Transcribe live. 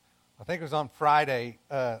think it was on Friday,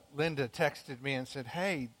 Linda texted me and said,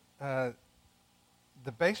 hey, the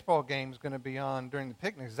baseball game's going to be on during the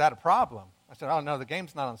picnic. Is that a problem? I said, oh, no, the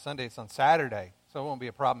game's not on Sunday. It's on Saturday, so it won't be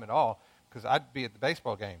a problem at all because I'd be at the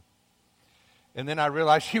baseball game. And then I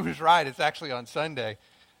realized she was right. It's actually on Sunday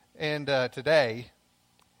and today.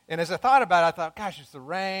 And as I thought about it, I thought, gosh, it's the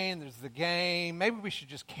rain, there's the game. Maybe we should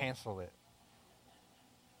just cancel it.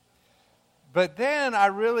 But then I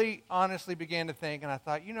really honestly began to think, and I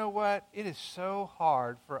thought, you know what? It is so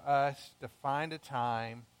hard for us to find a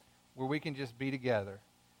time where we can just be together.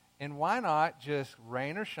 And why not just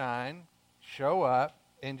rain or shine, show up,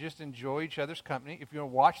 and just enjoy each other's company? If you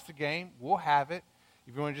want to watch the game, we'll have it.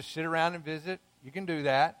 If you want to just sit around and visit, you can do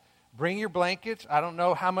that. Bring your blankets. I don't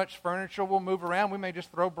know how much furniture we'll move around. We may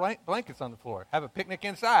just throw blankets on the floor. Have a picnic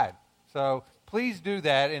inside. So please do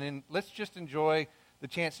that, and let's just enjoy the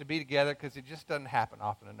chance to be together because it just doesn't happen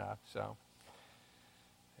often enough. So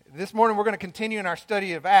this morning we're going to continue in our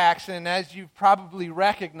study of Acts, and as you've probably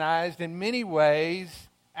recognized, in many ways,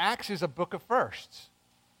 Acts is a book of firsts.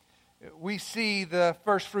 We see the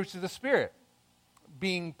first fruits of the Spirit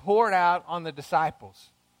being poured out on the disciples.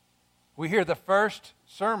 We hear the first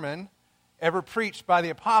sermon ever preached by the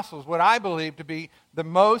apostles, what I believe to be the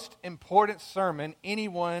most important sermon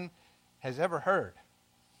anyone has ever heard.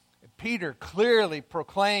 Peter clearly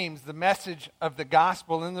proclaims the message of the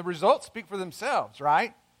gospel, and the results speak for themselves,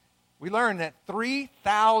 right? We learn that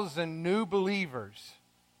 3,000 new believers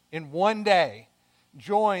in one day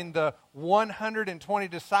joined the 120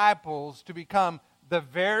 disciples to become the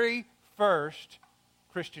very first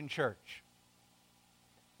Christian church.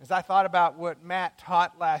 As I thought about what Matt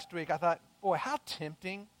taught last week, I thought, boy, how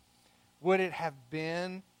tempting would it have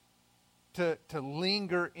been to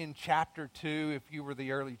linger in chapter 2 if you were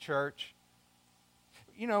the early church?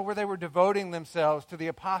 You know, where they were devoting themselves to the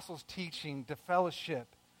apostles' teaching, to fellowship,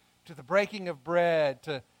 to the breaking of bread,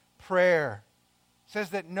 to prayer. It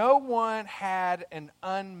says that no one had an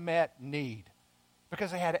unmet need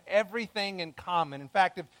because they had everything in common. In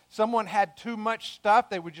fact, if someone had too much stuff,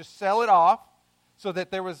 they would just sell it off so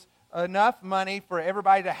that there was enough money for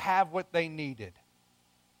everybody to have what they needed.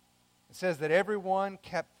 It says that everyone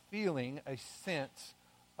kept feeling a sense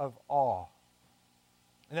of awe.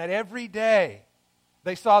 And that every day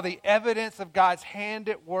they saw the evidence of God's hand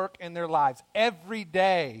at work in their lives. Every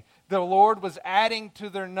day the Lord was adding to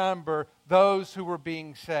their number those who were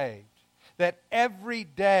being saved. That every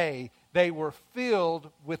day they were filled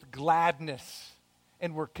with gladness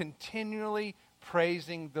and were continually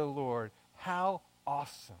praising the Lord. How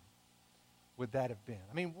awesome would that have been?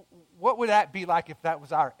 I mean, what would that be like if that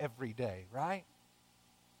was our everyday, right?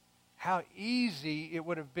 How easy it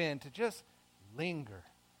would have been to just linger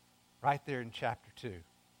right there in chapter 2.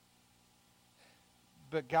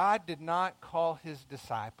 But God did not call his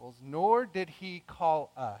disciples, nor did he call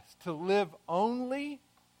us to live only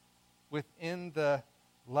within the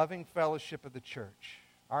loving fellowship of the church.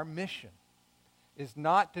 Our mission is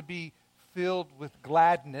not to be filled with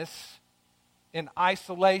gladness in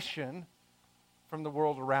isolation from the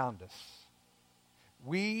world around us.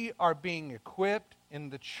 We are being equipped in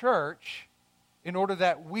the church in order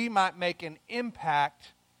that we might make an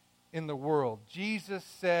impact in the world. Jesus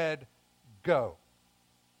said, go.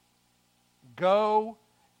 Go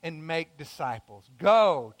and make disciples.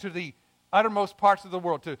 Go to the uttermost parts of the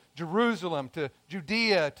world, to Jerusalem, to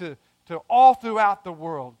Judea, to all throughout the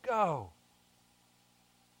world. Go.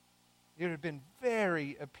 It would have been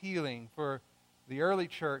very appealing for the early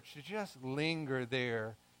church to just linger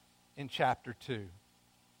there in chapter 2. It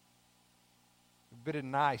would have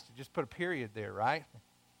been nice to just put a period there, right?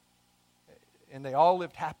 And they all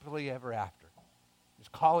lived happily ever after.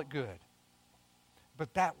 Just call it good.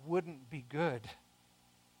 But that wouldn't be good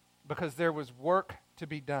because there was work to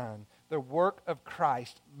be done. The work of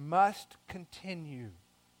Christ must continue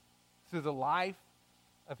through the life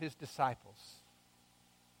of his disciples.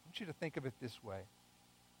 I want you to think of it this way.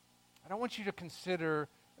 I don't want you to consider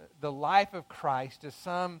the life of Christ as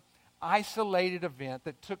some isolated event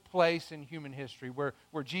that took place in human history where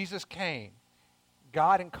Jesus came,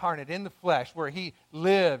 God incarnate in the flesh, where he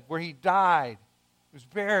lived, where he died, was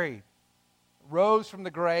buried, rose from the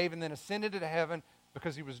grave, and then ascended into heaven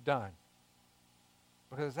because he was done.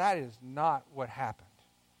 Because that is not what happened.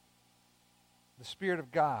 The Spirit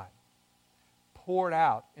of God poured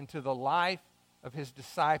out into the life of his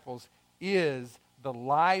disciples is the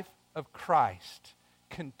life of Christ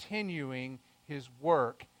continuing his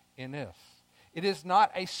work in us. It is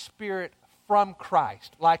not a spirit from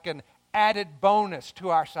Christ, like an added bonus to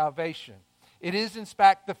our salvation. It is, in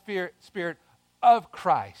fact, the Spirit of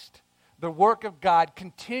Christ, the work of God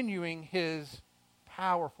continuing his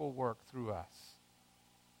powerful work through us.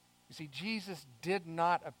 You see, Jesus did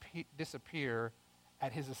not disappear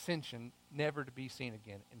at his ascension, never to be seen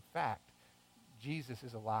again. In fact, Jesus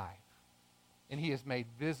is alive, and he is made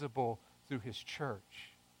visible through his church.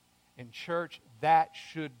 In church, that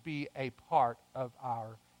should be a part of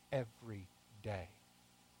our every day.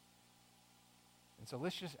 And so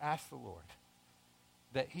let's just ask the Lord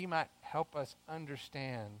that he might help us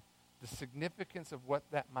understand the significance of what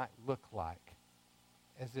that might look like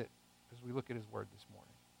as we look at his word this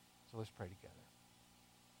morning. So let's pray together.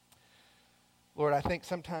 Lord, I think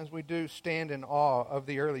sometimes we do stand in awe of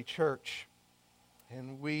the early church,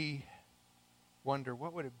 and we wonder,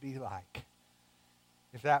 what would it be like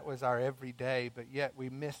if that was our everyday, but yet we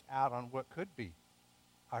miss out on what could be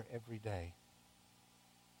our everyday?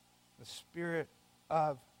 The Spirit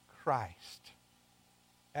of Christ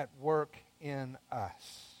at work in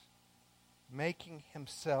us, making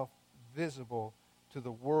himself visible to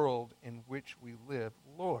the world in which we live.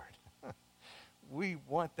 Lord, we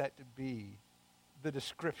want that to be the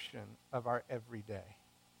description of our everyday.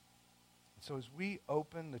 So as we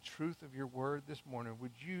open the truth of your word this morning,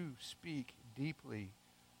 would you speak deeply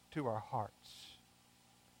to our hearts,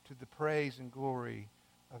 to the praise and glory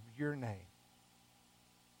of your name,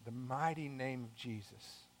 the mighty name of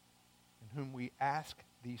Jesus, in whom we ask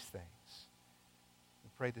these things. We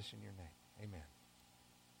pray this in your name. Amen.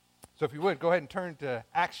 So if you would, go ahead and turn to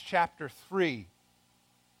Acts chapter 3.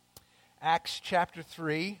 Acts chapter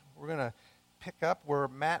 3. We're going to pick up where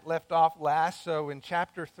Matt left off last. So in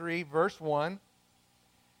chapter 3, verse 1,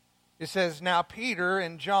 it says, "Now Peter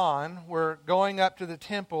and John were going up to the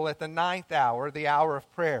temple at the 9th hour, the hour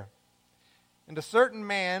of prayer. And a certain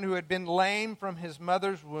man who had been lame from his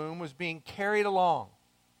mother's womb was being carried along,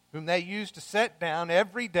 whom they used to set down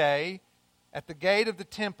every day at the gate of the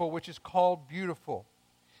temple, which is called Beautiful,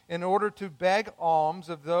 in order to beg alms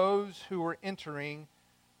of those who were entering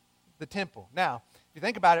the temple." Now, if you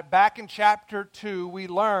think about it, back in chapter 2, we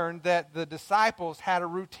learned that the disciples had a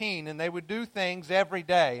routine, and they would do things every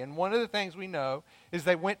day. And one of the things we know is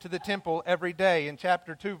they went to the temple every day. In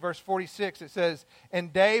chapter 2, verse 46, it says,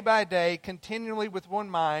 "And day by day, continually with one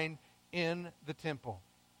mind, in the temple."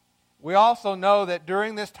 We also know that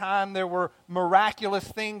during this time there were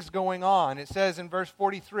miraculous things going on. It says in verse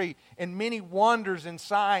 43, "And many wonders and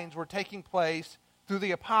signs were taking place through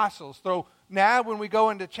the apostles." So now when we go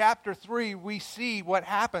into chapter 3, we see what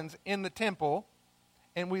happens in the temple,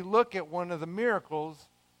 and we look at one of the miracles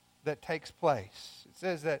that takes place. It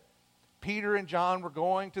says that Peter and John were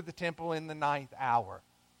going to the temple in the 9th hour.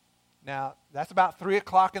 Now, that's about 3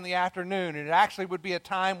 o'clock in the afternoon, and it actually would be a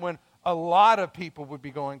time when a lot of people would be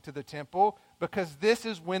going to the temple, because this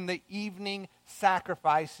is when the evening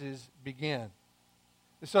sacrifices begin.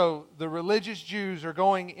 So the religious Jews are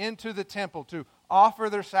going into the temple to offer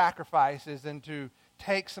their sacrifices and to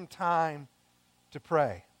take some time to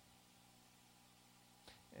pray.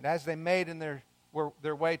 And as they made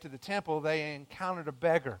their way to the temple, they encountered a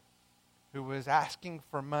beggar who was asking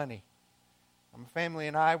for money. My family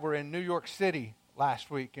and I were in New York City last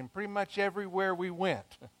week, and pretty much everywhere we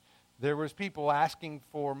went, there was people asking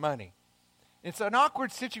for money. It's an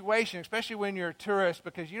awkward situation, especially when you're a tourist,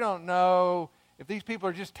 because you don't know if these people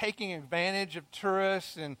are just taking advantage of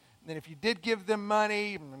tourists, and then if you did give them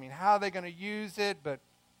money, how are they going to use it? But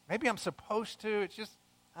maybe I'm supposed to. It's just,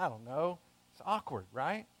 I don't know. It's awkward,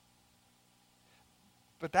 right?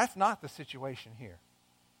 But that's not the situation here.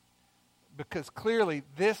 Because clearly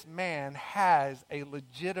this man has a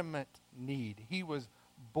legitimate need. He was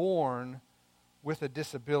born with a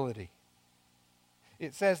disability.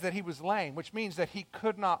 It says that he was lame, which means that he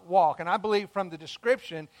could not walk. And I believe from the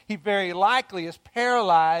description, he very likely is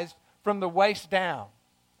paralyzed from the waist down.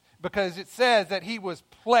 Because it says that he was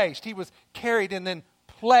carried and then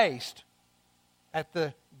placed at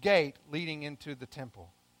the gate leading into the temple.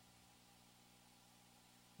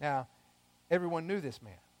 Now, everyone knew this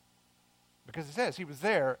man, because it says he was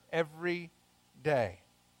there every day.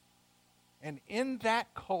 And in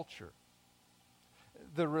that culture,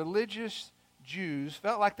 the religious Jews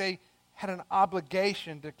felt like they had an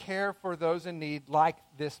obligation to care for those in need like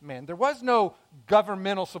this man. There was no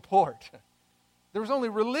governmental support. There was only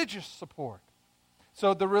religious support.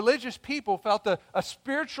 So the religious people felt a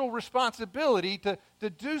spiritual responsibility to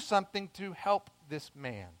do something to help this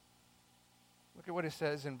man. Look at what it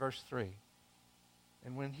says in verse 3.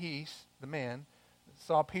 "And when he," the man,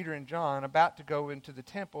 "saw Peter and John about to go into the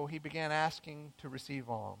temple, he began asking to receive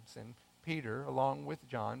alms. And Peter, along with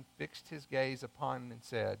John, fixed his gaze upon him and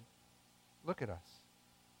said, 'Look at us.'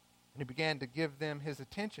 And he began to give them his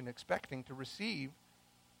attention, expecting to receive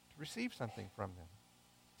something from them.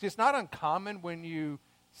 See, it's not uncommon when you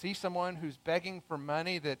see someone who's begging for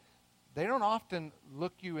money that they don't often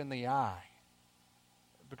look you in the eye.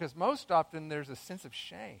 Because most often there's a sense of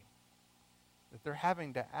shame that they're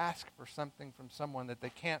having to ask for something from someone that they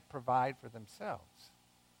can't provide for themselves.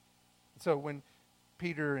 So when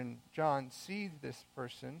Peter and John see this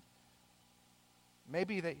person,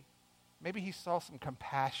 maybe he saw some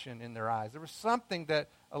compassion in their eyes. There was something that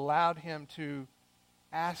allowed him to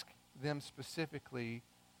ask them specifically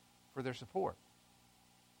for their support.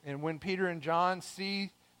 And when Peter and John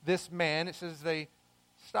see this man, it says they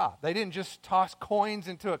stop. They didn't just toss coins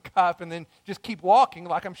into a cup and then just keep walking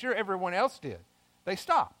like I'm sure everyone else did. They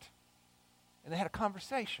stopped. And they had a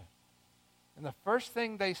conversation. And the first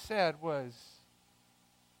thing they said was,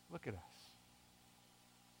 look at us.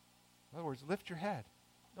 In other words, lift your head.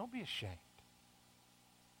 Don't be ashamed.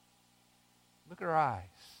 Look at our eyes.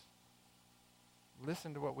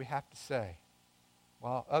 Listen to what we have to say.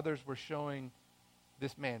 While others were showing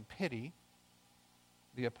this man pity,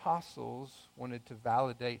 the apostles wanted to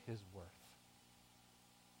validate his worth.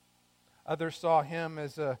 Others saw him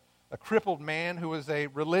as a crippled man who was a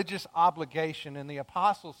religious obligation, and the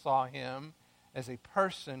apostles saw him as a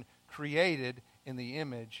person created in the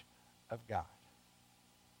image of God.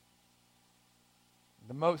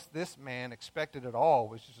 The most this man expected at all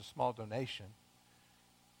was just a small donation,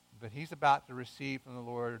 but he's about to receive from the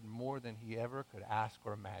Lord more than he ever could ask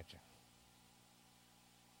or imagine.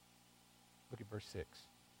 Look at verse 6.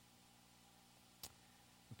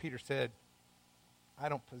 And Peter said, I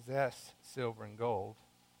don't possess silver and gold,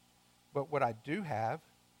 but what I do have,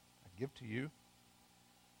 I give to you.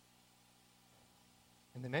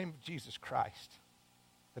 In the name of Jesus Christ,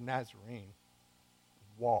 the Nazarene,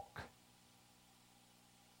 walk.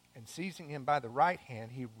 And seizing him by the right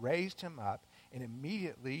hand, he raised him up, and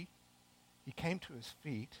immediately he came to his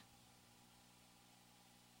feet,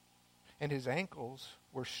 and his ankles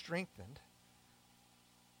were strengthened.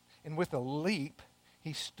 And with a leap,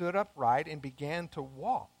 he stood upright and began to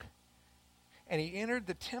walk. And he entered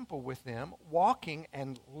the temple with them, walking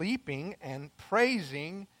and leaping and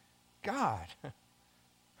praising God.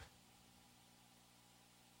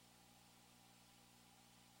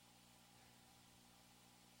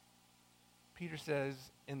 Peter says,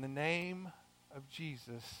 in the name of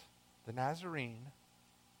Jesus, the Nazarene,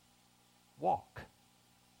 walk.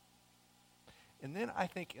 And then I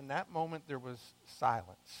think in that moment there was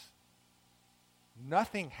silence.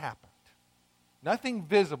 Nothing happened. Nothing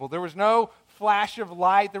visible. There was no flash of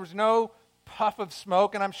light. There was no puff of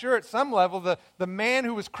smoke. And I'm sure at some level the man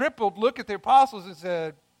who was crippled looked at the apostles and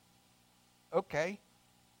said, okay,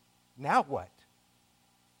 now what?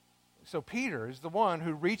 So Peter is the one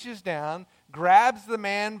who reaches down, grabs the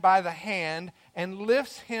man by the hand, and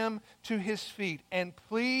lifts him to his feet. And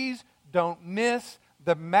please don't miss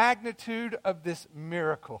the magnitude of this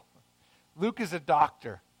miracle. Luke is a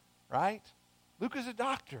doctor, right? Luke is a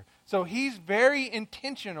doctor. So he's very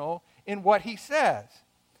intentional in what he says.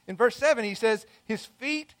 In verse 7, he says, his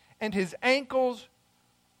feet and his ankles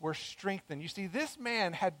were strengthened. You see, this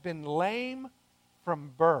man had been lame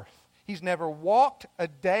from birth. He's never walked a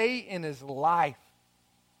day in his life,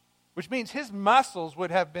 which means his muscles would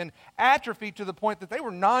have been atrophied to the point that they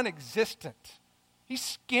were non-existent. He's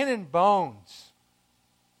skin and bones.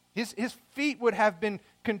 His feet would have been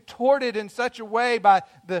contorted in such a way by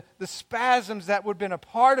the spasms that would have been a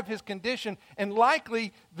part of his condition, and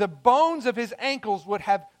likely the bones of his ankles would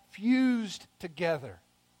have fused together.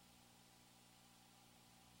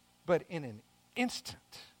 But in an instant,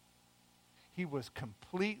 he was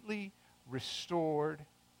completely restored,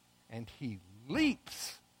 and he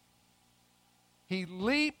leaps. He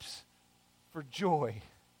leaps for joy.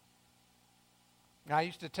 Now, I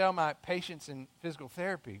used to tell my patients in physical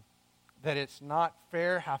therapy that it's not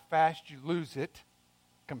fair how fast you lose it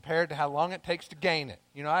compared to how long it takes to gain it.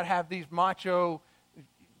 You know, I'd have these macho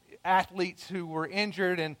athletes who were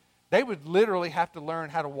injured, and they would literally have to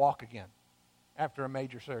learn how to walk again after a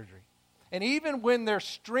major surgery. And even when their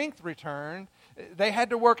strength returned, they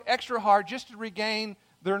had to work extra hard just to regain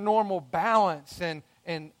their normal balance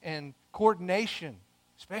and coordination,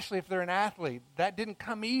 especially if they're an athlete. That didn't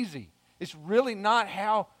come easy. It's really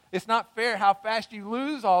it's not fair how fast you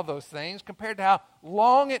lose all those things compared to how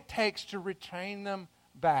long it takes to retrain them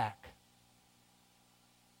back.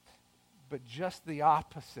 But just the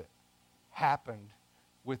opposite happened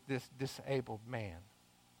with this disabled man.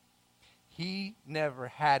 He never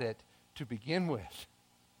had it to begin with,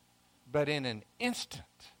 but in an instant,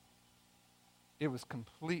 it was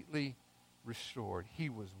completely restored. He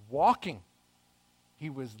was walking.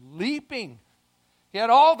 He was leaping. He had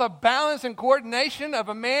all the balance and coordination of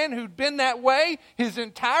a man who'd been that way his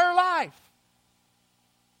entire life.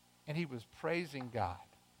 And he was praising God.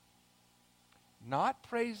 Not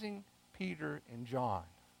praising Peter and John.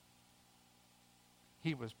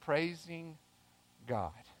 He was praising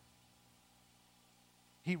God.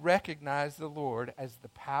 He recognized the Lord as the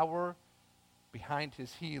power behind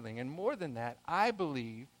his healing. And more than that, I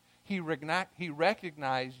believe he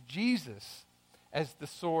recognized Jesus as the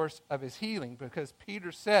source of his healing, because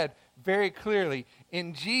Peter said very clearly,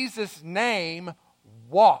 in Jesus' name,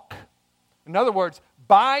 walk. In other words,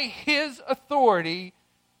 by his authority,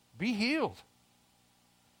 be healed.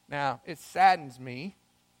 Now, it saddens me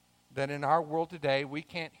that in our world today, we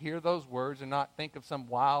can't hear those words and not think of some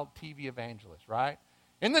wild TV evangelist, right?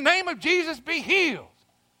 In the name of Jesus, be healed.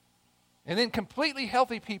 And then completely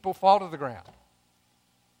healthy people fall to the ground.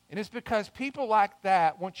 And it's because people like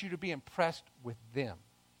that want you to be impressed with them.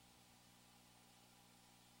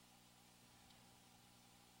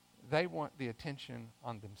 They want the attention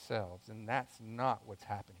on themselves, and that's not what's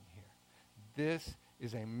happening here. This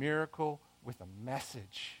is a miracle with a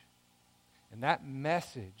message. And that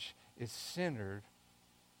message is centered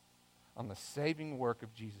on the saving work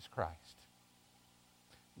of Jesus Christ.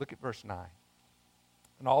 Look at verse 9.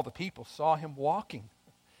 And all the people saw him walking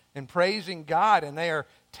and praising God, and they are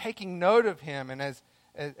taking note of him and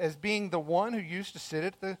as being the one who used to sit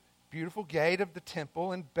at the beautiful gate of the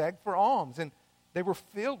temple and beg for alms. And they were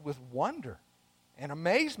filled with wonder and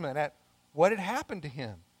amazement at what had happened to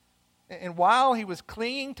him. And while he was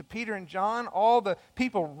clinging to Peter and John, all the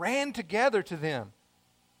people ran together to them,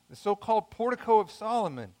 the so-called portico of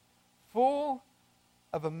Solomon, full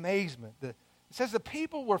of amazement. It says the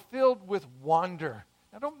people were filled with wonder.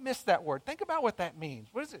 Now, don't miss that word. Think about what that means.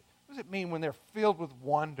 What does it mean when they're filled with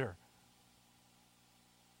wonder?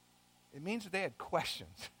 It means that they had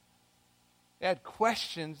questions. They had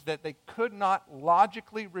questions that they could not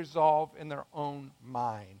logically resolve in their own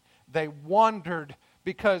mind. They wondered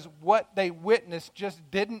because what they witnessed just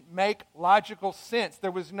didn't make logical sense.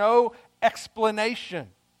 There was no explanation.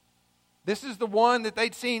 This is the one that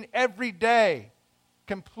they'd seen every day,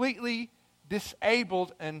 completely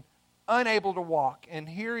disabled and unable to walk. And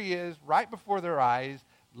here he is, right before their eyes,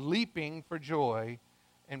 leaping for joy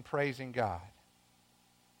and praising God.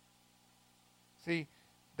 See,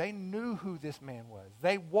 they knew who this man was.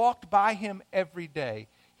 They walked by him every day.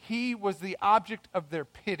 He was the object of their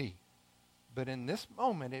pity. But in this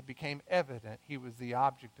moment, it became evident he was the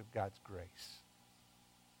object of God's grace.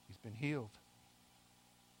 He's been healed.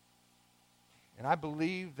 And I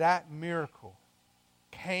believe that miracle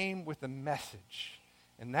came with a message.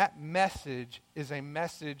 And that message is a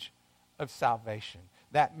message of salvation.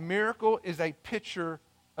 That miracle is a picture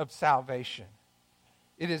of salvation.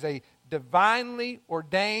 It is a divinely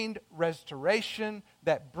ordained restoration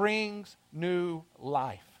that brings new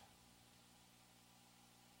life.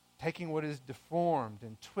 Taking what is deformed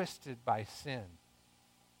and twisted by sin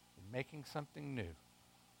and making something new.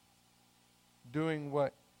 Doing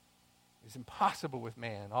what is impossible with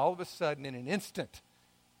man, all of a sudden, in an instant,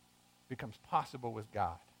 becomes possible with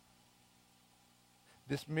God.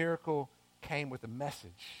 This miracle came with a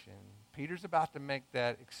message, and Peter's about to make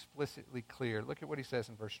that explicitly clear. Look at what he says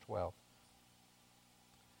in verse 12.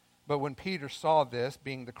 But when Peter saw this,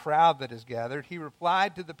 being the crowd that is gathered, he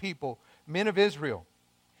replied to the people, "Men of Israel,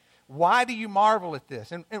 why do you marvel at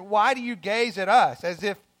this? And why do you gaze at us as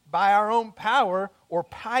if by our own power or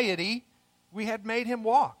piety we had made him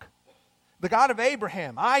walk? The God of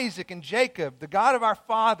Abraham, Isaac, and Jacob, the God of our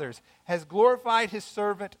fathers, has glorified his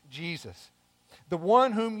servant Jesus, the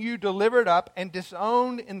one whom you delivered up and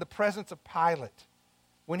disowned in the presence of Pilate,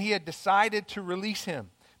 when he had decided to release him.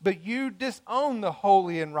 But you disowned the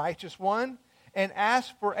holy and righteous one and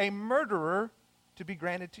asked for a murderer to be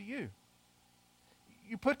granted to you.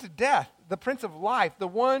 You put to death the Prince of Life, the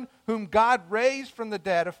one whom God raised from the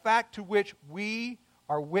dead, a fact to which we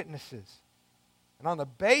are witnesses. And on the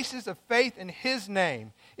basis of faith in his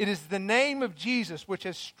name, it is the name of Jesus which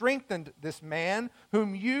has strengthened this man,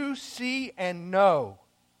 whom you see and know.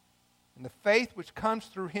 And the faith which comes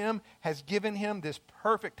through him has given him this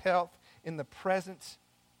perfect health in the presence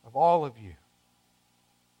of all of you."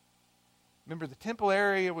 Remember, the temple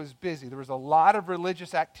area was busy. There was a lot of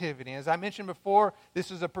religious activity. As I mentioned before,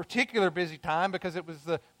 this was a particular busy time because it was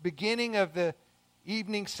the beginning of the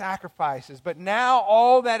evening sacrifices. But now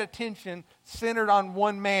all that attention centered on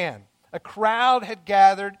one man. A crowd had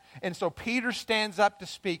gathered, and so Peter stands up to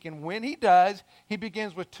speak. And when he does, he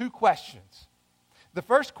begins with two questions. The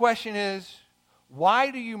first question is,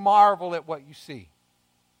 why do you marvel at what you see?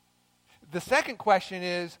 The second question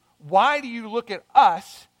is, why do you look at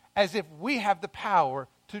us as if we have the power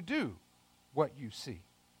to do what you see.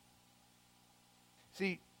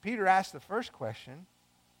 See, Peter asked the first question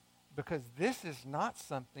because this is not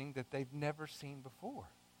something that they've never seen before.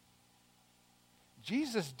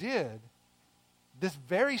 Jesus did this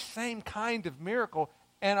very same kind of miracle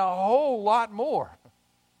and a whole lot more.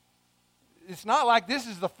 It's not like this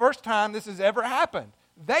is the first time this has ever happened.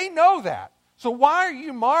 They know that. So why are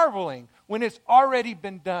you marveling when it's already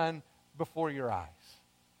been done before your eyes?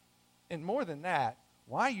 And more than that,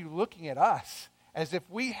 why are you looking at us as if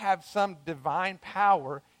we have some divine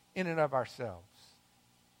power in and of ourselves?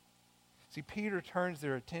 See, Peter turns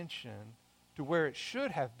their attention to where it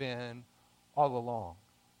should have been all along.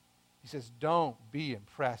 He says, don't be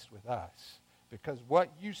impressed with us, because what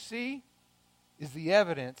you see is the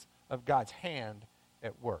evidence of God's hand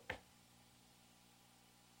at work.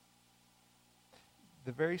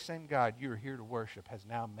 The very same God you are here to worship has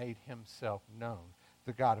now made himself known.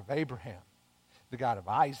 The God of Abraham, the God of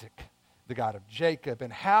Isaac, the God of Jacob.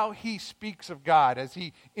 And how he speaks of God as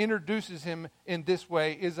he introduces him in this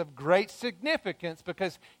way is of great significance,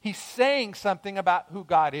 because he's saying something about who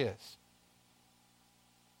God is.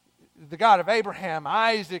 The God of Abraham,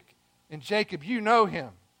 Isaac, and Jacob, you know him.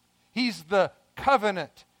 He's the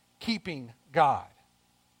covenant-keeping God.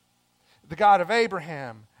 The God of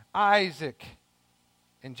Abraham, Isaac,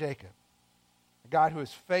 and Jacob. A God who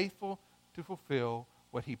is faithful to fulfill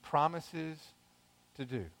what he promises to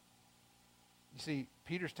do. You see,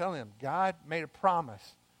 Peter's telling them, God made a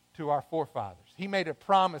promise to our forefathers. He made a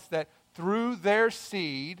promise that through their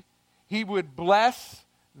seed, he would bless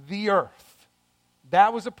the earth.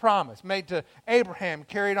 That was a promise made to Abraham,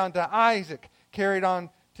 carried on to Isaac, carried on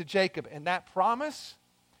to Jacob. And that promise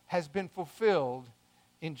has been fulfilled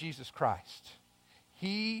in Jesus Christ.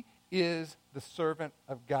 He is the servant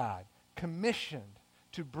of God, commissioned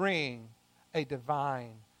to bring a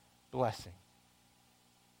divine blessing.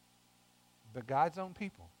 But God's own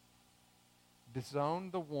people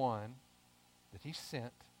disowned the one that he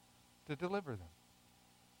sent to deliver them.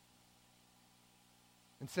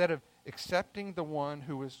 Instead of accepting the one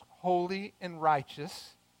who was holy and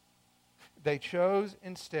righteous, they chose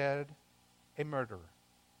instead a murderer.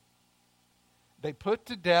 They put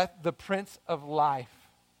to death the Prince of Life.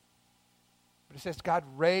 But it says God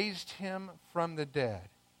raised him from the dead.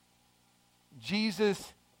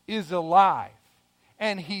 Jesus is alive,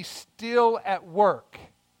 and he's still at work.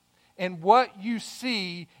 And what you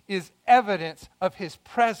see is evidence of his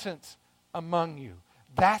presence among you.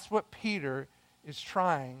 That's what Peter is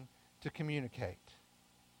trying to communicate.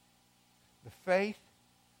 The faith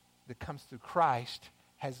that comes through Christ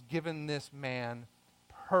has given this man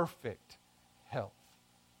perfect health.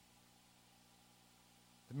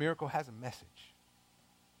 The miracle has a message.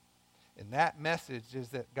 And that message is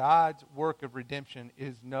that God's work of redemption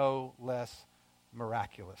is no less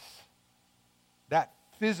miraculous. That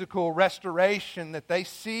physical restoration that they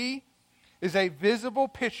see is a visible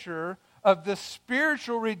picture of the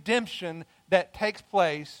spiritual redemption that takes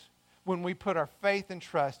place when we put our faith and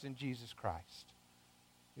trust in Jesus Christ.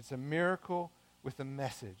 It's a miracle with a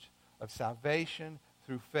message of salvation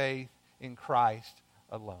through faith in Christ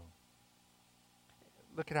alone.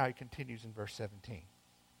 Look at how he continues in verse 17.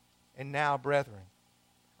 And now, brethren,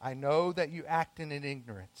 I know that you act in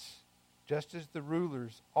ignorance, just as the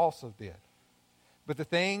rulers also did. But the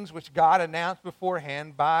things which God announced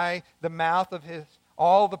beforehand by the mouth of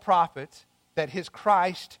all the prophets, that his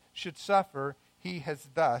Christ should suffer, he has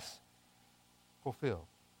thus fulfilled.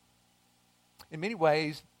 In many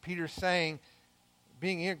ways, Peter's saying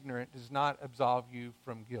being ignorant does not absolve you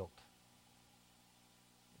from guilt.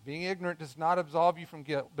 Being ignorant does not absolve you from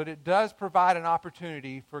guilt, but it does provide an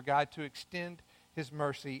opportunity for God to extend his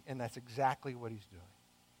mercy, and that's exactly what he's doing.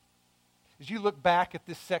 As you look back at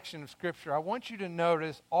this section of Scripture, I want you to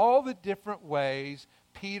notice all the different ways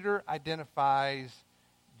Peter identifies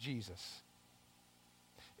Jesus.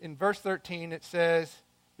 In verse 13, it says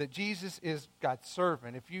that Jesus is God's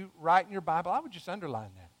servant. If you write in your Bible, I would just underline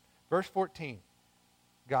that. Verse 14,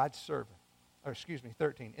 God's servant.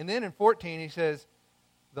 13. And then in 14, he says,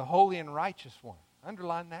 the holy and righteous one.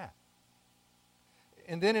 Underline that.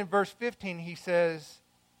 And then in verse 15, he says,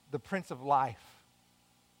 the Prince of Life.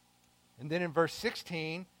 And then in verse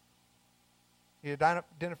 16, he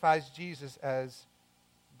identifies Jesus as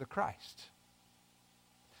the Christ.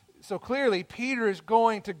 So clearly, Peter is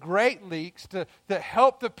going to great lengths to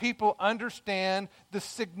help the people understand the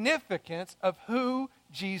significance of who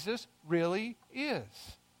Jesus really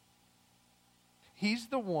is. He's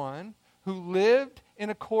the one who lived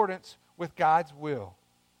in accordance with God's will.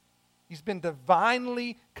 He's been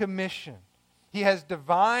divinely commissioned. He has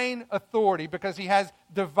divine authority because he has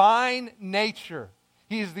divine nature.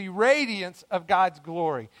 He is the radiance of God's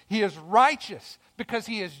glory. He is righteous because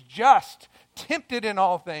he is just, tempted in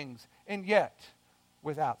all things, and yet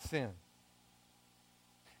without sin.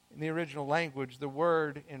 In the original language, the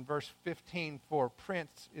word in verse 15 for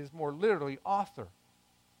prince is more literally author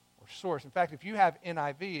or source. In fact, if you have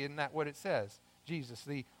NIV, isn't that what it says? Jesus,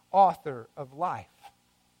 the author of life.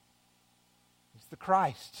 He's the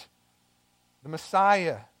Christ, the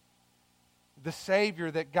Messiah, the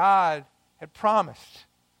Savior that God had promised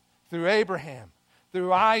through Abraham,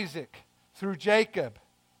 through Isaac, through Jacob.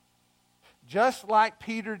 Just like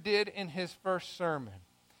Peter did in his first sermon,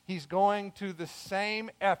 he's going to the same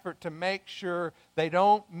effort to make sure they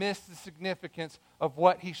don't miss the significance of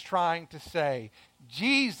what he's trying to say.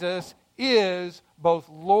 Jesus is both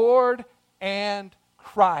Lord and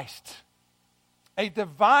Christ, a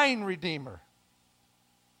divine Redeemer.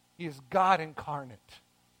 He is God incarnate.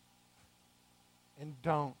 And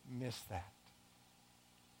don't miss that.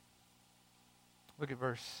 Look at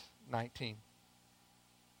verse 19.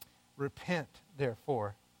 Repent,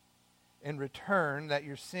 therefore, and return, that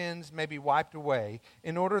your sins may be wiped away,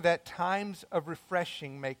 in order that times of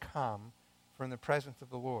refreshing may come from the presence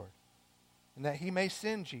of the Lord, and that he may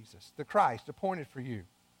send Jesus, the Christ, appointed for you,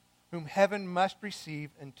 whom heaven must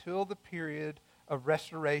receive until the period of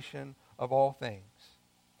restoration of all things,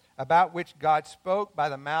 about which God spoke by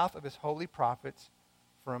the mouth of his holy prophets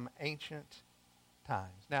from ancient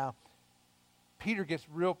times. Now, Peter gets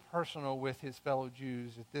real personal with his fellow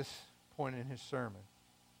Jews at this point in his sermon.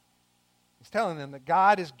 He's telling them that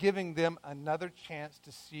God is giving them another chance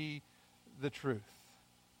to see the truth.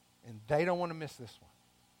 And they don't want to miss this one.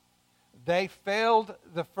 They failed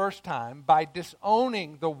the first time by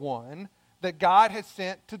disowning the one that God had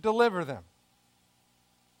sent to deliver them.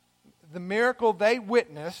 The miracle they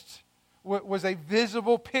witnessed was a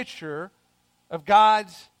visible picture of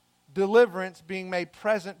God's deliverance being made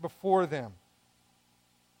present before them.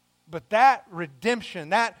 But that redemption,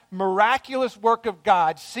 that miraculous work of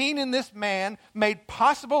God seen in this man, made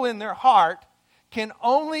possible in their heart, can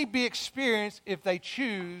only be experienced if they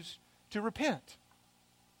choose to repent.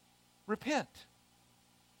 Repent.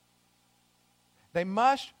 They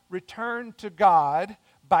must return to God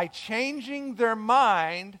by changing their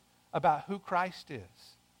mind about who Christ is.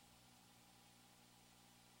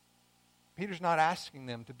 Peter's not asking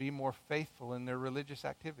them to be more faithful in their religious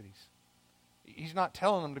activities. He's not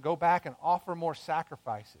telling them to go back and offer more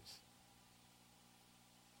sacrifices.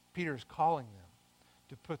 Peter is calling them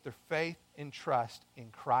to put their faith and trust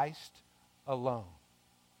in Christ alone.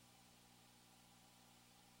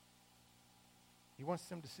 He wants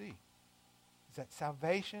them to see that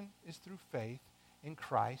salvation is through faith in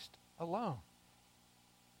Christ alone.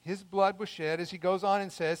 His blood was shed, as he goes on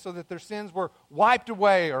and says, so that their sins were wiped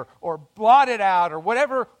away or blotted out, or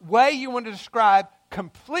whatever way you want to describe,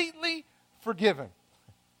 completely forgiven.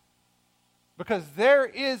 Because there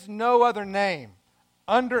is no other name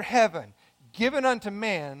under heaven given unto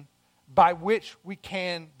man by which we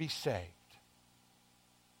can be saved.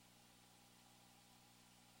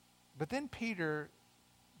 But then Peter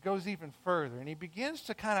goes even further, and he begins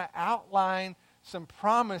to kind of outline some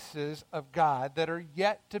promises of God that are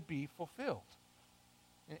yet to be fulfilled.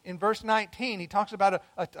 In verse 19, he talks about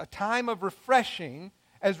a time of refreshing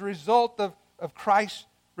as a result of Christ's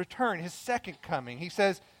return, his second coming. He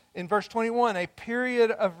says in verse 21, a period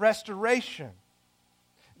of restoration.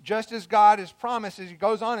 Just as God has promised, as he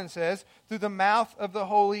goes on and says, through the mouth of the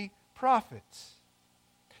holy prophets.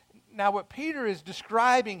 Now, what Peter is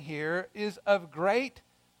describing here is of great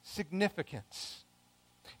significance.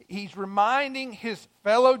 He's reminding his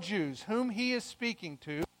fellow Jews, whom he is speaking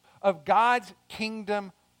to, of God's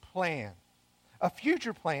kingdom plan. A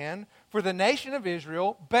future plan for the nation of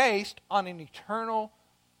Israel based on an eternal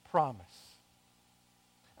promise.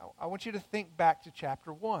 I want you to think back to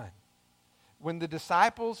chapter 1. When the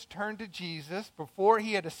disciples turned to Jesus before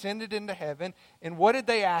he had ascended into heaven, and what did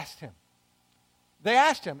they ask him? They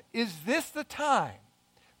asked him, is this the time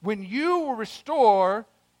when you will restore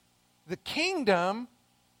the kingdom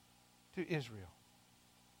to Israel?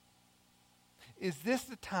 Is this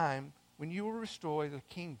the time when you will restore the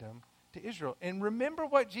kingdom to Israel? And remember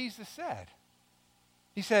what Jesus said.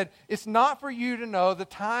 He said, it's not for you to know the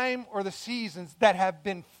time or the seasons that have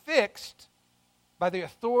been fixed by the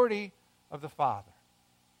authority of the Father.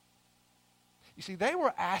 You see, they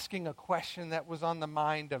were asking a question that was on the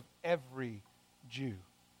mind of every Jew.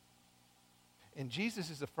 And Jesus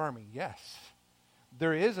is affirming, yes,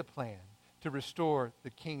 there is a plan to restore the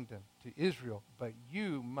kingdom to Israel, but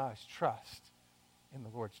you must trust in the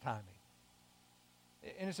Lord's timing.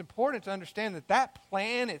 And it's important to understand that that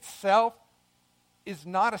plan itself is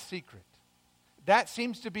not a secret. That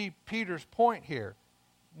seems to be Peter's point here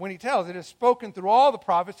when he tells it is spoken through all the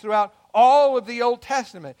prophets throughout all of the Old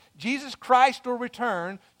Testament. Jesus Christ will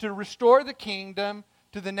return to restore the kingdom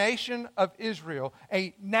to the nation of Israel.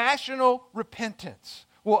 A national repentance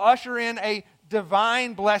will usher in a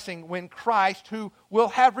divine blessing when Christ, who will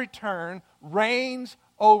have returned, reigns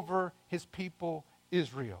over his people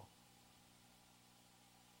Israel.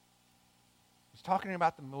 He's talking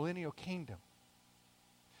about the millennial kingdom,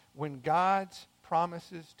 when God's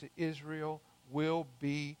promises to Israel will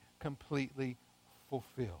be completely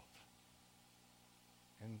fulfilled.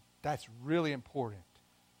 And that's really important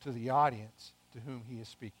to the audience to whom he is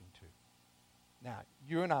speaking to. Now,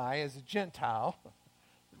 you and I, as a Gentile,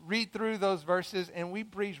 read through those verses and we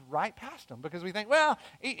breeze right past them because we think, well,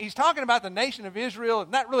 he's talking about the nation of Israel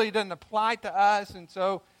and that really doesn't apply to us, and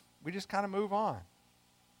so we just kind of move on.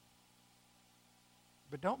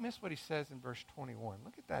 But don't miss what he says in verse 21.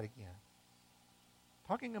 Look at that again.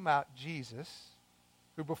 Talking about Jesus,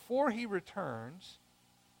 who before he returns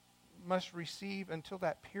must receive, until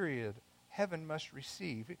that period, heaven must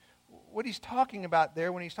receive. What he's talking about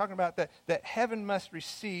there, when he's talking about that heaven must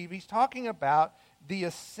receive, he's talking about the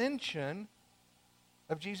ascension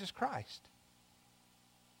of Jesus Christ.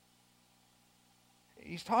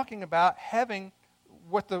 He's talking about having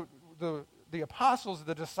what the apostles,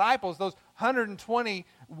 the disciples, those 120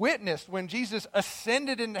 witnessed when Jesus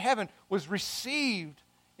ascended into heaven, was received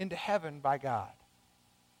into heaven by God.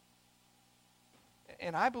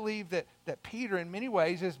 And I believe that Peter, in many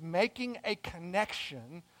ways, is making a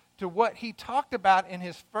connection to what he talked about in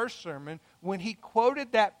his first sermon when he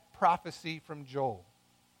quoted that prophecy from Joel,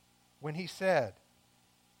 when he said,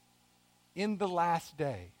 "In the last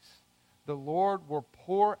days, the Lord will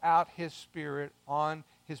pour out his Spirit on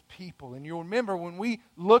his people." And you'll remember when we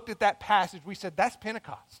looked at that passage, we said that's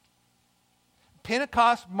Pentecost.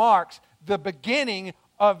 Pentecost marks the beginning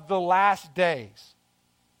of the last days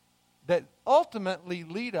that ultimately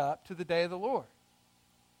lead up to the day of the Lord.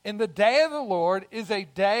 And the day of the Lord is a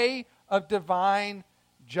day of divine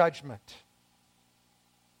judgment.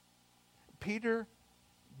 Peter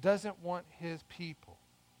doesn't want his people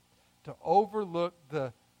to overlook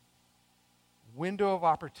the window of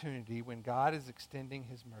opportunity when God is extending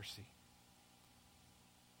his mercy,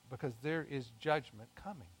 because there is judgment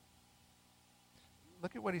coming.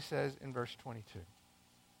 Look at what he says in verse 22.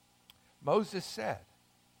 Moses said,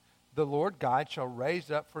 "The Lord God shall raise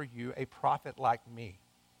up for you a prophet like me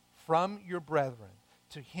from your brethren.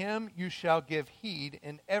 To him you shall give heed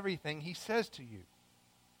in everything he says to you.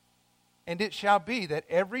 And it shall be that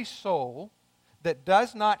every soul that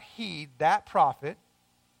does not heed that prophet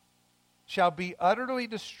shall be utterly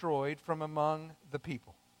destroyed from among the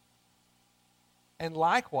people. And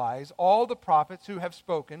likewise, all the prophets who have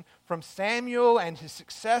spoken from Samuel and his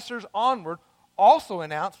successors onward also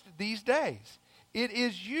announced these days. It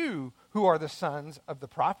is you who are the sons of the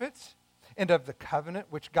prophets and of the covenant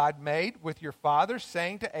which God made with your fathers,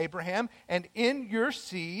 saying to Abraham, and in your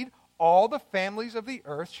seed all the families of the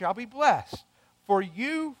earth shall be blessed. For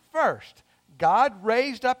you first God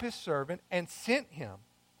raised up his servant and sent him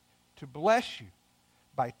to bless you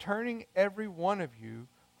by turning every one of you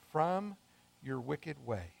from your wicked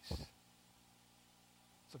ways."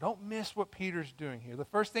 So don't miss what Peter's doing here. The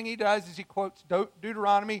first thing he does is he quotes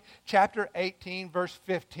Deuteronomy chapter 18, verse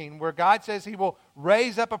 15, where God says he will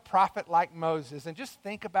raise up a prophet like Moses. And just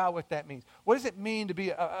think about what that means. What does it mean to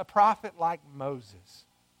be a prophet like Moses?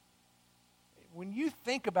 When you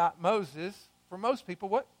think about Moses, for most people,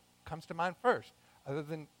 what comes to mind first? Other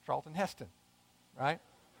than Charlton Heston, right?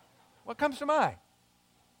 What comes to mind?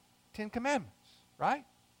 10 Commandments, right?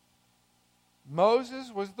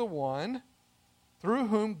 Moses was the one through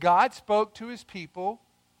whom God spoke to his people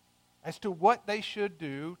as to what they should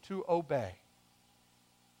do to obey.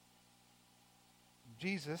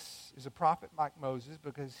 Jesus is a prophet like Moses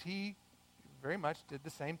because he very much did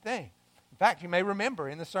the same thing. In fact, you may remember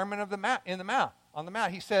in the Sermon on the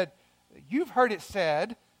Mount, he said, "You've heard it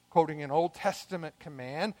said," quoting an Old Testament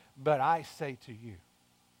command, "but I say to you."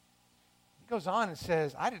 He goes on and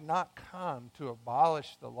says, "I did not come to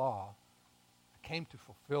abolish the law. I came to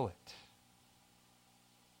fulfill it."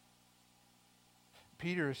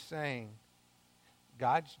 Peter is saying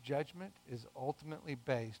God's judgment is ultimately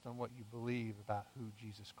based on what you believe about who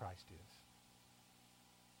Jesus Christ is.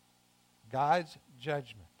 God's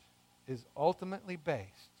judgment is ultimately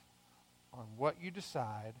based on what you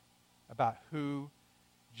decide about who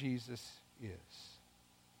Jesus is.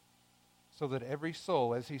 so that every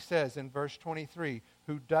soul, as he says in verse 23,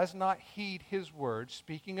 who does not heed his words,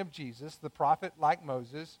 speaking of Jesus, the prophet like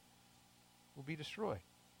Moses, will be destroyed.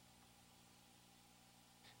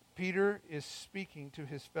 Peter is speaking to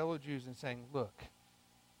his fellow Jews and saying, look,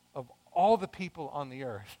 of all the people on the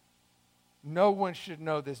earth, no one should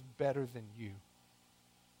know this better than you.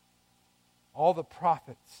 All the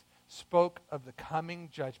prophets spoke of the coming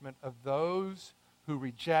judgment of those who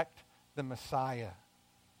reject the Messiah.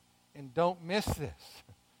 And don't miss this.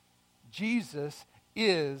 Jesus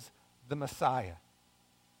is the Messiah.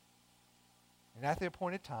 And at the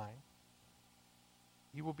appointed time,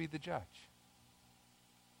 he will be the judge.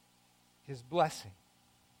 His blessing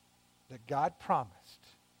that God promised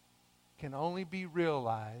can only be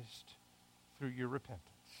realized through your repentance,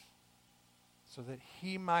 so that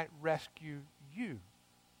he might rescue you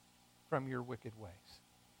from your wicked ways.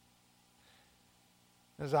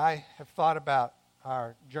 As I have thought about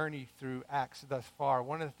our journey through Acts thus far,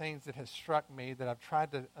 one of the things that has struck me that I've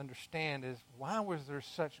tried to understand is, why was there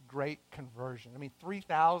such great conversion? I mean,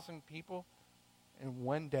 3,000 people in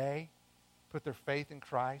one day put their faith in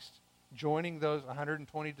Christ, joining those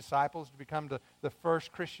 120 disciples to become the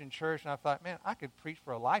first Christian church. And I thought, man, I could preach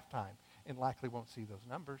for a lifetime and likely won't see those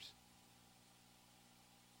numbers.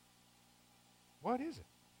 What is it?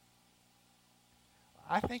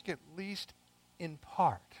 I think at least in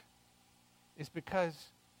part is because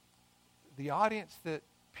the audience that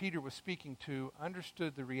Peter was speaking to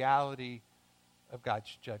understood the reality of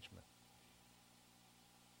God's judgment.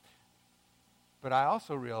 But I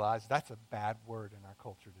also realize that's a bad word in our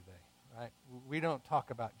culture today, right? We don't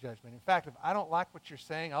talk about judgment. In fact, if I don't like what you're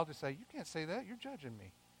saying, I'll just say, you can't say that, you're judging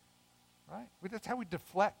me, right? That's how we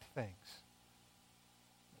deflect things.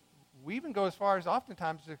 We even go as far as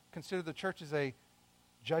oftentimes to consider the church as a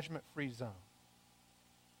judgment-free zone.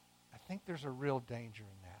 I think there's a real danger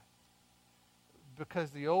in that, because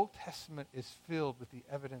the Old Testament is filled with the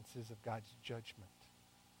evidences of God's judgment.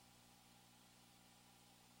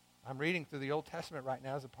 I'm reading through the Old Testament right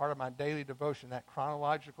now as a part of my daily devotion, that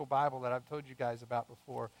chronological Bible that I've told you guys about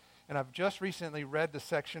before. And I've just recently read the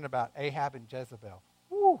section about Ahab and Jezebel.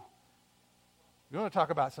 Woo! You want to talk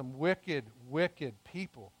about some wicked, wicked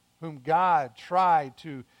people whom God tried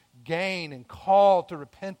to gain and call to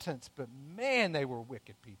repentance, but man, they were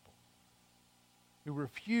wicked people who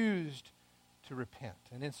refused to repent.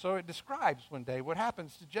 And then so it describes one day what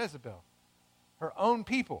happens to Jezebel. Her own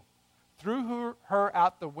people threw her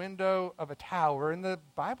out the window of a tower, and the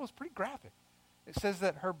Bible's pretty graphic. It says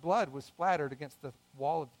that her blood was splattered against the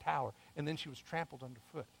wall of the tower, and then she was trampled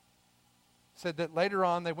underfoot. It said that later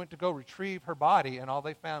on they went to go retrieve her body, and all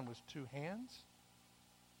they found was 2 hands,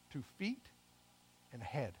 2 feet, and a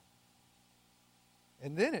head.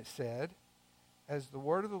 And then it said, as the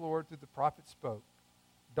word of the Lord through the prophet spoke,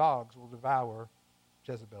 dogs will devour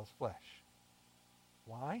Jezebel's flesh.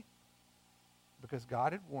 Why? Because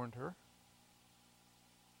God had warned her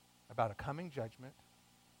about a coming judgment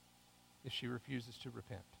if she refuses to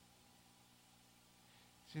repent.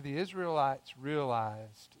 See, the Israelites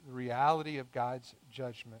realized the reality of God's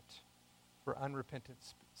judgment for unrepentant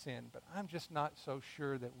sin, but I'm just not so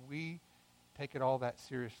sure that we take it all that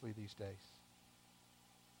seriously these days.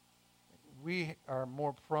 We are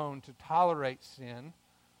more prone to tolerate sin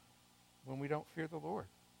when we don't fear the Lord.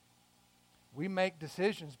 We make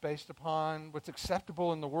decisions based upon what's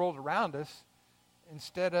acceptable in the world around us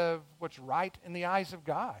instead of what's right in the eyes of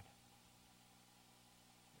God.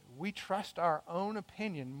 We trust our own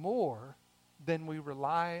opinion more than we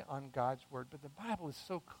rely on God's word. But the Bible is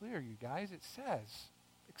so clear, you guys. It says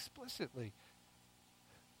explicitly,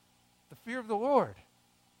 the fear of the Lord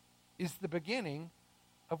is the beginning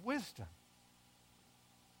of wisdom.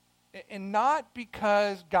 And not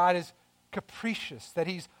because God is capricious, that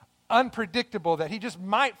he's unpredictable, that he just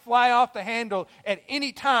might fly off the handle at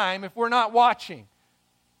any time if we're not watching.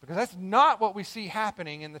 Because that's not what we see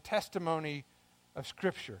happening in the testimony of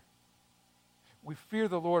Scripture. We fear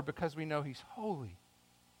the Lord because we know he's holy,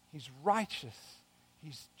 he's righteous,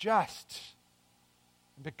 he's just.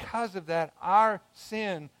 And because of that, our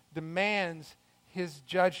sin demands his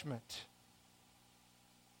judgment.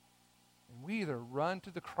 And we either run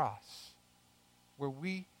to the cross, where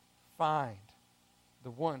we find the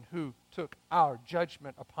one who took our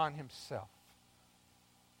judgment upon himself,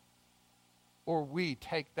 or we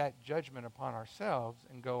take that judgment upon ourselves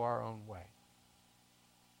and go our own way.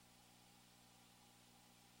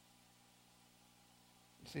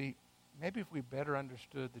 You see, maybe if we better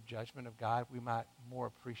understood the judgment of God, we might more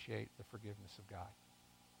appreciate the forgiveness of God.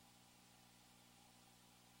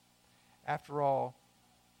 After all,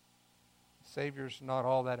 the Savior's not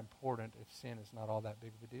all that important if sin is not all that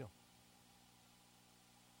big of a deal.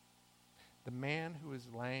 the man who is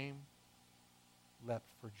lame leapt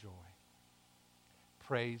for joy,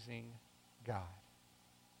 praising God.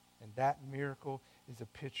 And that miracle is a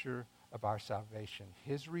picture of our salvation.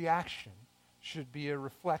 His reaction should be a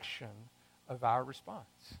reflection of our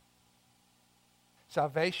response.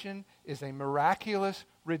 Salvation is a miraculous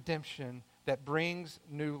redemption that brings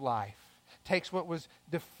new life. Takes what was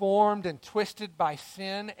deformed and twisted by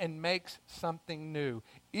sin and makes something new.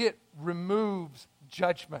 It removes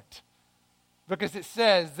judgment. Because it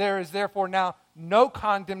says, there is therefore now no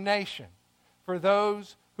condemnation for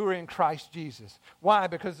those who are in Christ Jesus. Why?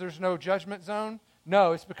 Because there's no judgment zone?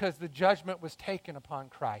 No, it's because the judgment was taken upon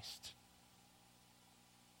Christ.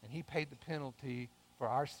 And he paid the penalty for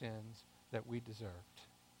our sins that we deserved.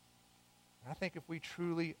 And I think if we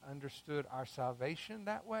truly understood our salvation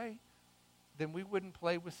that way, then we wouldn't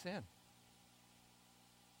play with sin.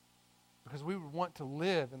 Because we would want to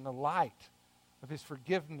live in the light of his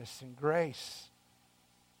forgiveness and grace.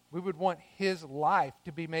 We would want his life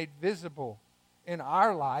to be made visible in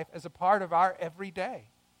our life as a part of our everyday.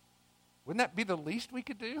 Wouldn't that be the least we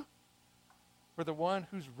could do for the one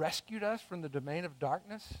who's rescued us from the domain of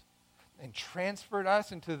darkness and transferred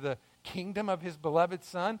us into the kingdom of his beloved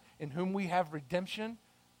Son, in whom we have redemption,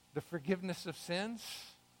 the forgiveness of sins?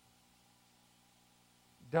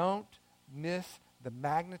 Don't miss the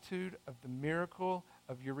magnitude of the miracle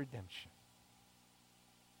of your redemption.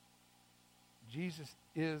 Jesus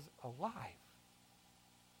is alive.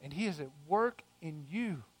 And he is at work in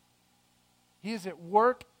you. He is at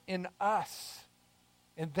work in us.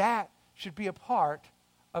 And that should be a part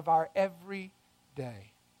of our every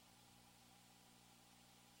day.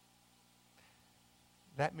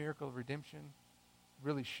 That miracle of redemption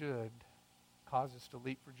really should cause us to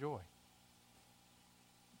leap for joy,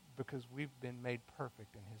 because we've been made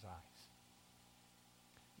perfect in his eyes.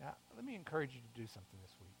 Now, let me encourage you to do something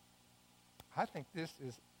this week. I think this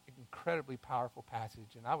is an incredibly powerful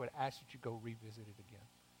passage, and I would ask that you go revisit it again.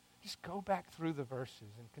 Just go back through the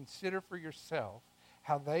verses and consider for yourself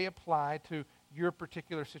how they apply to your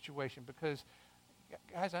particular situation, because,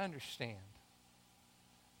 guys, I understand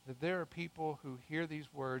that there are people who hear these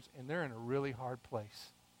words and they're in a really hard place,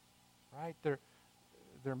 right?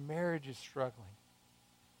 Their marriage is struggling.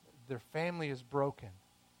 Their family is broken.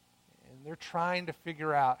 And they're trying to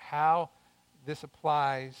figure out how this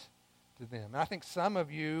applies to them. And I think some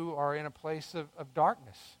of you are in a place of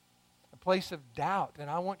darkness, a place of doubt. And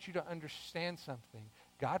I want you to understand something.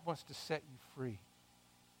 God wants to set you free.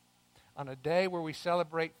 On a day where we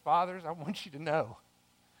celebrate fathers, I want you to know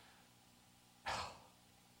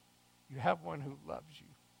you have one who loves you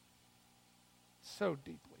so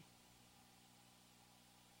deeply.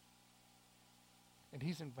 And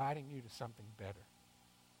he's inviting you to something better.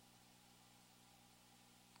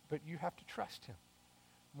 But you have to trust him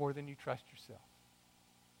more than you trust yourself.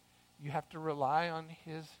 You have to rely on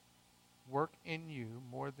his work in you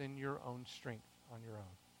more than your own strength on your own.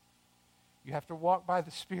 You have to walk by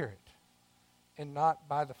the Spirit and not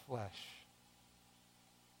by the flesh.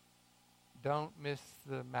 Don't miss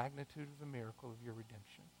the magnitude of the miracle of your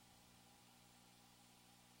redemption.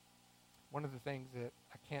 One of the things that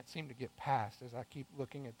I can't seem to get past as I keep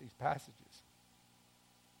looking at these passages,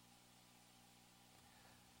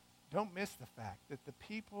 don't miss the fact that the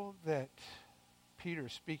people that Peter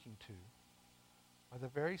is speaking to are the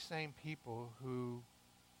very same people who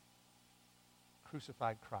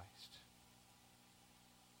crucified Christ.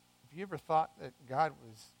 Have you ever thought that God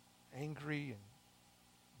was angry and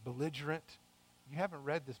belligerent? You haven't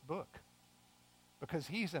read this book, because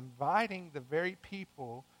he's inviting the very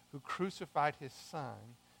people who crucified his Son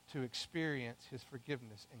to experience his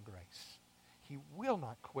forgiveness and grace. He will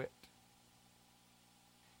not quit.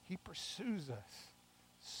 He pursues us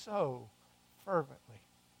so fervently.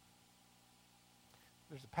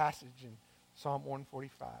 There's a passage in Psalm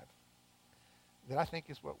 145 that I think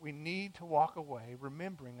is what we need to walk away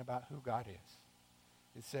remembering about who God is.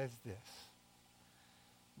 It says this: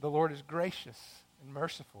 the Lord is gracious and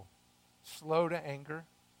merciful, slow to anger,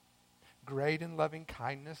 great in loving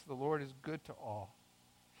kindness. The Lord is good to all,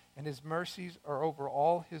 and his mercies are over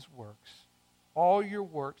all his works. All your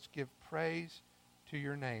works give praise to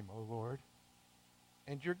your name, O Lord.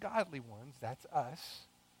 And your godly ones, that's us,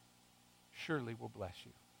 surely will bless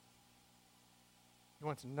you. He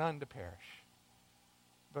wants none to perish,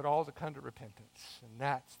 but all to come to repentance. And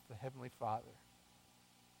that's the Heavenly Father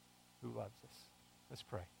who loves us. Let's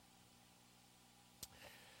pray.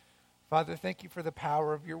 Father, thank you for the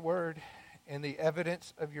power of your word and the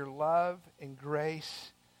evidence of your love and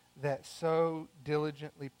grace that so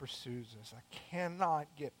diligently pursues us. I cannot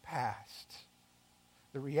get past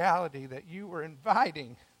the reality that you were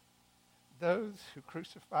inviting those who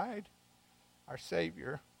crucified our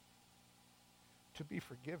Savior to be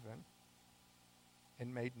forgiven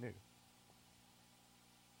and made new.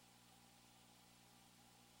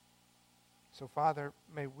 So, Father,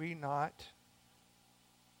 may we not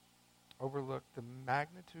overlook the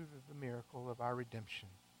magnitude of the miracle of our redemption.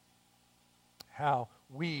 How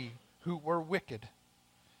we, who were wicked,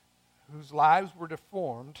 whose lives were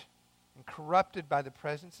deformed and corrupted by the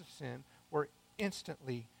presence of sin, were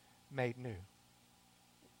instantly made new.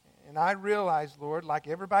 And I realize, Lord, like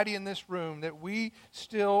everybody in this room, that we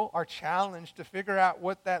still are challenged to figure out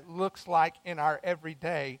what that looks like in our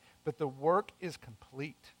everyday, but the work is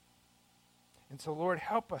complete. And so, Lord,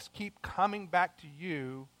 help us keep coming back to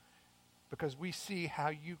you because we see how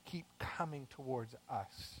you keep coming towards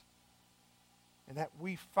us. And that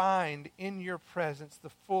we find in your presence the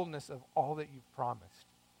fullness of all that you've promised.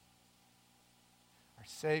 Our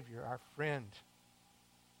Savior, our friend,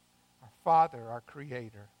 our Father, our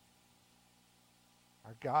Creator,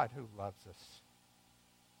 our God who loves us.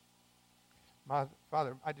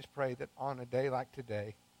 Father, I just pray that on a day like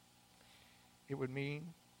today, it would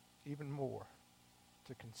mean even more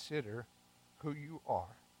to consider who you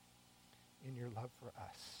are in your love for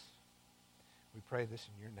us. We pray this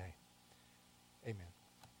in your name. Amen.